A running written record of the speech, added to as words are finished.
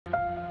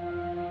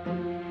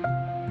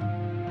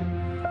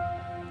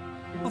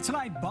Well,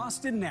 tonight,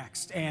 Boston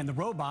Next and the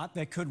robot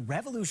that could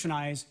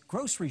revolutionize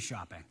grocery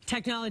shopping.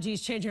 Technology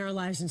is changing our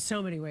lives in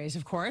so many ways,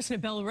 of course.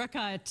 And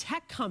a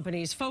tech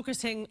company is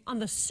focusing on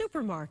the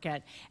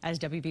supermarket, as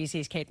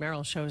WBZ's Kate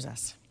Merrill shows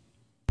us.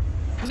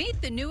 Meet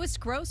the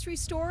newest grocery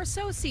store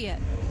associate,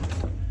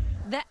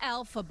 the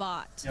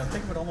Alphabot.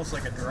 Think of it almost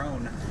like a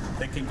drone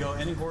that can go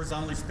any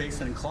horizontally spaced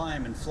and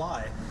climb and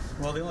fly.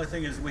 Well, the only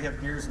thing is we have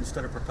gears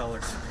instead of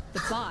propellers.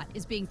 The bot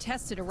is being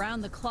tested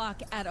around the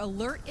clock at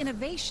Alert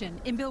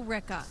Innovation in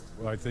Billerica.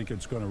 Well, I think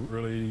it's going to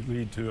really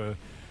lead to a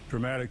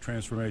dramatic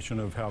transformation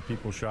of how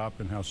people shop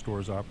and how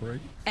stores operate.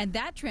 And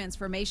that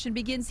transformation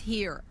begins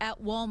here at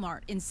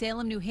Walmart in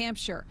Salem, New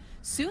Hampshire.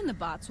 Soon the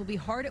bots will be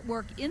hard at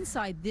work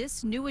inside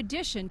this new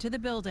addition to the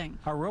building.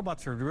 Our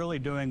robots are really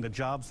doing the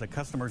jobs that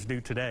customers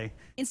do today.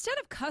 Instead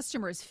of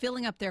customers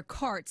filling up their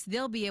carts,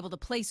 they'll be able to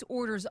place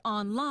orders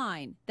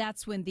online.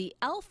 That's when the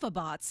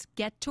Alphabots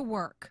get to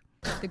work.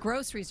 The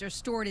groceries are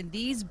stored in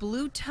these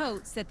blue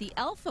totes that the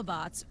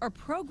Alphabots are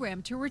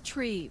programmed to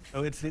retrieve.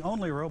 So it's the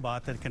only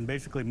robot that can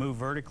basically move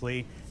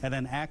vertically and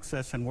then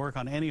access and work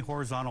on any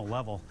horizontal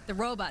level. The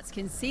robots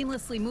can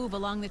seamlessly move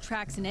along the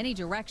tracks in any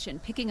direction,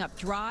 picking up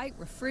dry,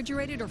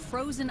 refrigerated, or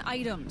frozen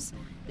items.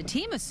 The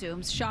team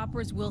assumes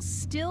shoppers will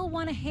still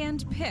want to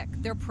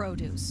hand-pick their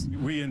produce.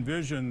 We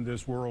envision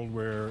this world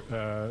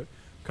where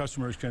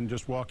customers can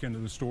just walk into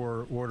the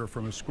store, order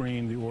from a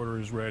screen, the order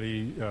is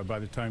ready by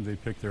the time they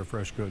pick their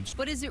fresh goods.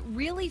 But is it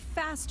really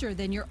faster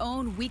than your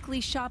own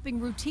weekly shopping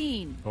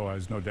routine? Oh,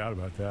 there's no doubt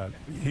about that.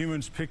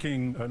 Humans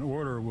picking an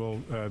order will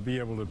be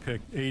able to pick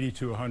 80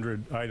 to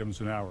 100 items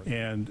an hour.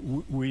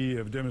 And we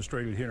have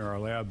demonstrated here in our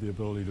lab the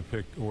ability to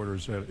pick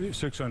orders at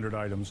 600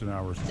 items an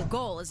hour. The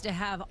goal is to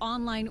have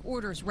online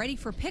orders ready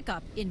for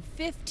pickup in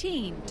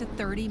 15 to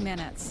 30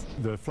 minutes.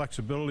 The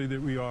flexibility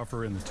that we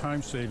offer and the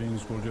time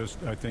savings will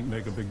just, I think,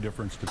 make a big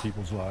difference to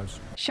people's lives.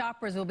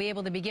 Shoppers will be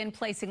able to begin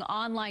placing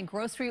online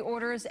grocery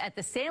orders at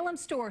the Salem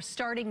store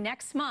starting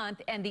next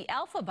month, and the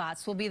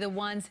Alphabots will be the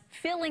ones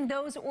filling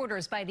those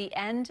orders by the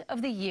end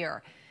of the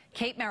year.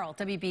 Kate Merrill,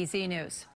 WBZ News.